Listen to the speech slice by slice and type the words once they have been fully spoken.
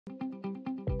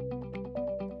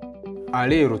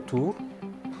aller et retour,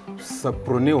 ça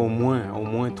prenait au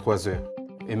moins 3 heures.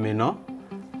 Et maintenant,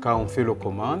 quand on fait la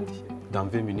commande, dans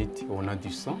 20 minutes, on a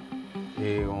du sang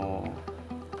et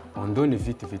on donne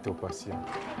vite au patient.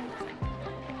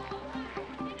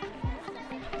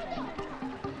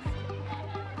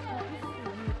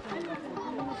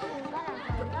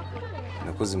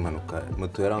 Nakoze impanuka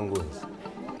moto yarangonze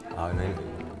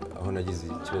aho nagize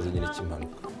ikibazo nyine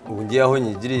cy'impanuka ubu ngiye aho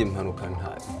nyigiriye impanuka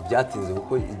nta byatinze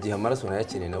kuko igihe amaraso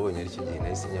nayakeneye nabonye ari cyo gihe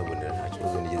nahise nyabonera nta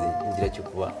kibazo nigeze ngira cyo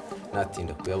kuba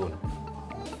natinda kuyabona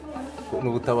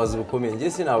n'ubutabazi bukomeye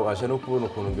ngiye sinabasha no kubona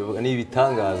ukuntu mbivuga ni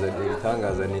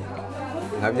ibitangaza ni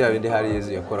nka bya bindi hari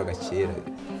Yesu yakoraga kera.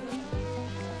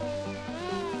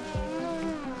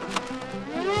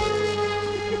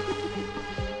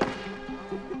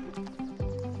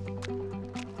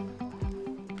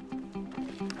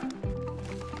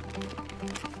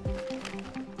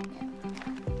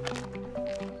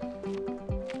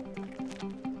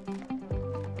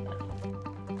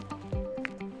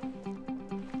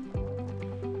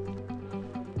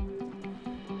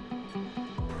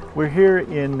 We're here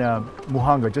in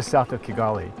Muhanga, just south of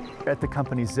Kigali, at the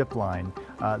company Zipline.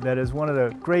 That is one of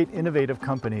the great innovative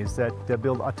companies that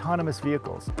build autonomous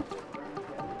vehicles.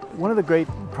 One of the great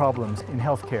problems in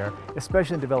healthcare,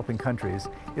 especially in developing countries,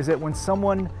 is that when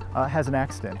someone has an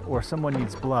accident or someone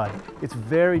needs blood, it's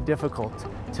very difficult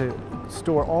to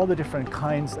store all the different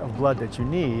kinds of blood that you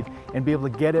need and be able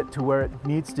to get it to where it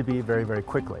needs to be very, very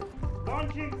quickly.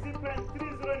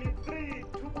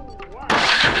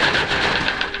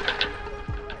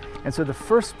 And so the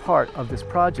first part of this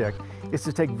project is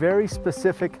to take very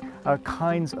specific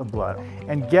kinds of blood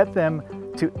and get them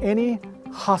to any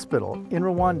hospital in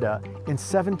Rwanda in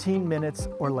 17 minutes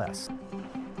or less.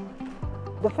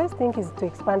 The first thing is to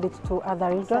expand it to other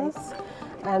regions.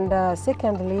 And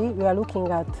secondly, we are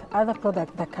looking at other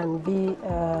products that can be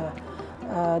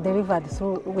delivered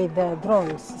through with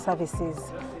drones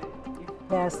services.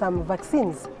 There are some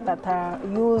vaccines that are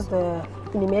used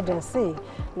in emergency,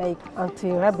 like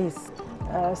anti-rabies,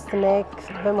 snake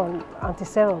venom,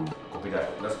 anti-serum. Copy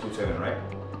that. That's 27, right?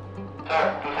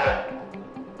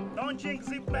 Launching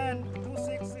zipline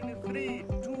 26 in 3,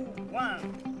 2, 1.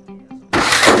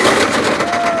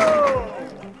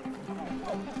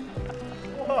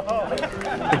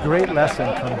 The great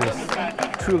lesson from this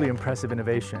truly impressive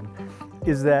innovation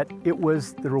is that it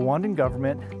was the Rwandan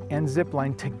government and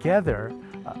Zipline together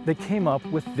that came up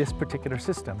with this particular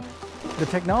system. The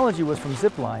technology was from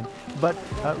Zipline, but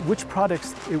which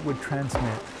products it would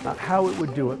transmit, how it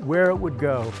would do it, where it would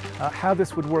go, how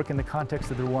this would work in the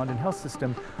context of the Rwandan health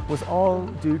system was all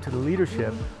due to the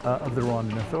leadership of the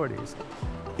Rwandan authorities.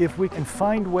 If we can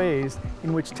find ways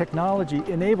in which technology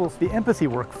enables the empathy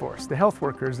workforce, the health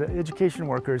workers, the education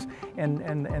workers,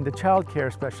 and the child care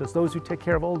specialists, those who take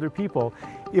care of older people,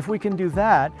 if we can do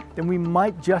that, then we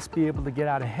might just be able to get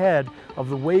out ahead of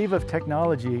the wave of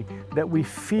technology that we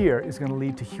fear is going to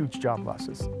lead to huge job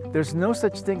losses. There's no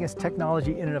such thing as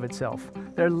technology in and of itself.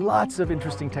 There are lots of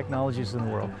interesting technologies in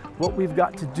the world. What we've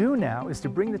got to do now is to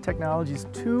bring the technologies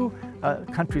to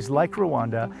countries like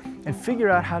Rwanda and figure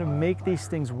out how to make these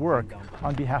things work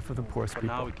on behalf of the poorest people.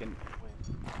 Now we can